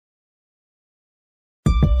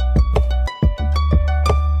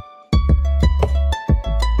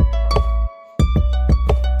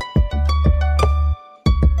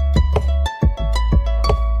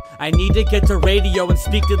I need to get to radio and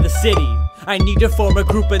speak to the city. I need to form a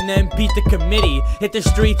group and then beat the committee. Hit the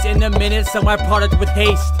streets in a minute, sell my product with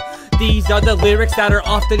haste. These are the lyrics that are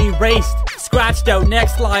often erased. Scratched out,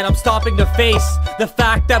 next line, I'm stopping to face the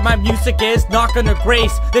fact that my music is not gonna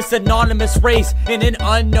grace this anonymous race in an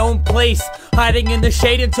unknown place. Hiding in the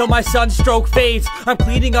shade until my sunstroke fades. I'm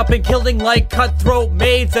cleaning up and killing like cutthroat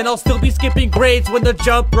maids, and I'll still be skipping grades when the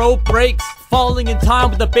jump rope breaks. Falling in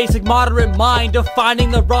time with a basic moderate mind of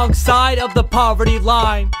finding the wrong side of the poverty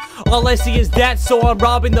line. All I see is debt, so I'm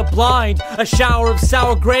robbing the blind. A shower of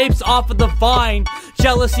sour grapes off of the vine.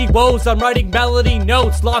 Jealousy woes, I'm writing melody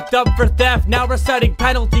notes. Locked up for theft, now reciting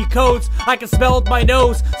penalty codes. I can smell with my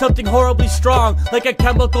nose something horribly strong, like a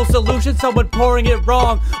chemical solution, someone pouring it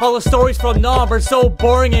wrong. All the stories from Nam are so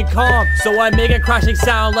boring and calm, so I make a crashing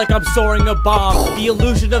sound like I'm soaring a bomb. The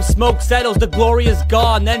illusion of smoke settles, the glory is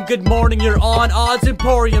gone. Then good morning, you're on Odd's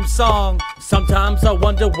Emporium song. Sometimes I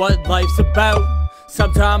wonder what life's about.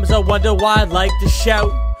 Sometimes I wonder why I like to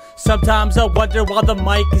shout. Sometimes I wonder while the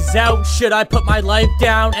mic is out, should I put my life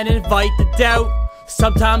down and invite the doubt?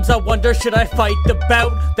 Sometimes I wonder, should I fight the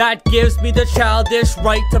bout that gives me the childish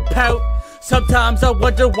right to pout? Sometimes I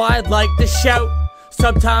wonder why I like to shout.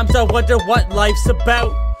 Sometimes I wonder what life's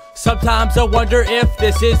about. Sometimes I wonder if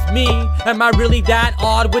this is me. Am I really that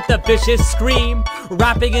odd with a vicious scream?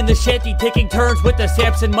 Rapping in the shanty, taking turns with the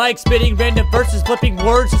Samson mic, spitting random verses, flipping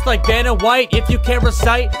words just like Vanna White. If you can't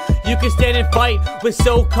recite, you can stand and fight with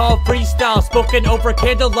so-called freestyle spoken over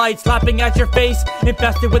candlelight, slapping at your face,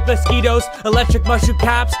 infested with mosquitoes, electric mushroom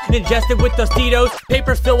caps, ingested with Tostitos,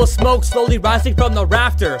 papers filled with smoke slowly rising from the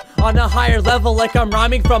rafter, on a higher level like I'm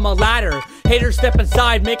rhyming from a ladder. Haters step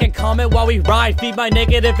inside, make a comment while we ride, feed my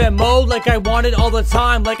negative MO like I want it all the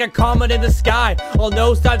time, like a comet in the sky, all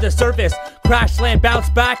nosedive the surface, crash land, bounce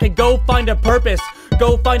back and go find a purpose.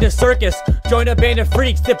 Go find a circus, join a band of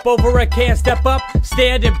freaks, tip over a can, step up,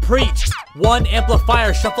 stand and preach. One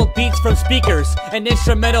amplifier, shuffled beats from speakers, an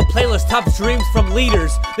instrumental playlist, top dreams from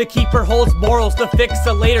leaders. The keeper holds morals to fix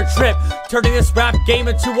a later trip, turning this rap game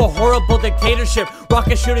into a horrible dictatorship.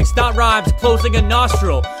 Rocket shooting snot rhymes, closing a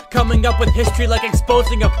nostril, coming up with history like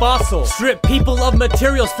exposing a fossil. Strip people of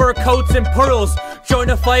materials, fur coats and pearls, join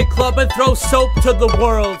a fight club and throw soap to the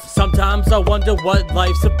world. Sometimes I wonder what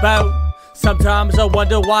life's about. Sometimes I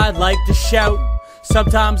wonder why I like to shout.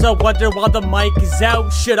 Sometimes I wonder while the mic is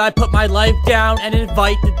out, should I put my life down and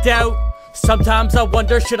invite the doubt? Sometimes I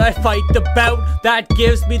wonder, should I fight the bout that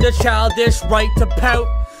gives me the childish right to pout?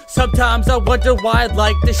 Sometimes I wonder why I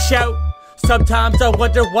like to shout. Sometimes I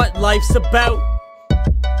wonder what life's about.